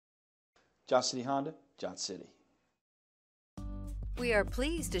Johnson City Honda, Johnson City. We are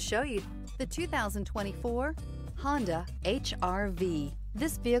pleased to show you the 2024 Honda HR-V.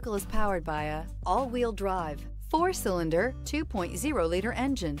 This vehicle is powered by a all-wheel drive, 4-cylinder, 2.0-liter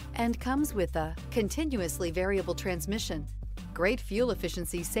engine and comes with a continuously variable transmission. Great fuel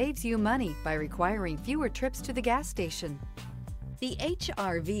efficiency saves you money by requiring fewer trips to the gas station. The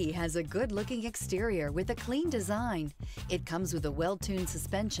HR-V has a good-looking exterior with a clean design. It comes with a well-tuned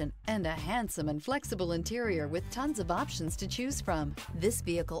suspension and a handsome and flexible interior with tons of options to choose from. This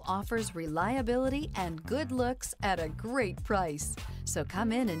vehicle offers reliability and good looks at a great price. So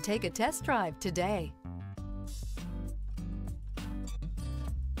come in and take a test drive today.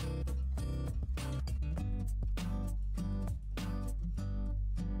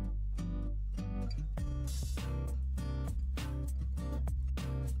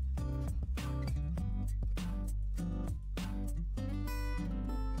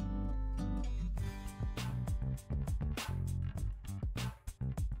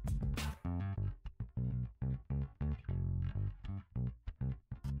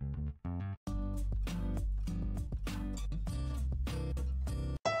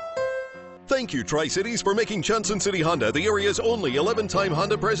 Thank you, Tri-Cities, for making Johnson City Honda the area's only 11-time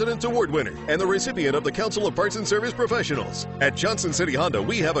Honda President's Award winner and the recipient of the Council of Parts and Service Professionals. At Johnson City Honda,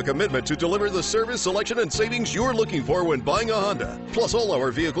 we have a commitment to deliver the service, selection, and savings you're looking for when buying a Honda. Plus, all our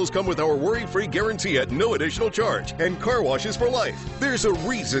vehicles come with our worry-free guarantee at no additional charge and car washes for life. There's a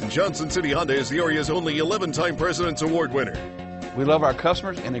reason Johnson City Honda is the area's only 11-time President's Award winner. We love our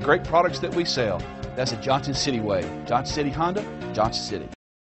customers and the great products that we sell. That's the Johnson City way. Johnson City Honda, Johnson City.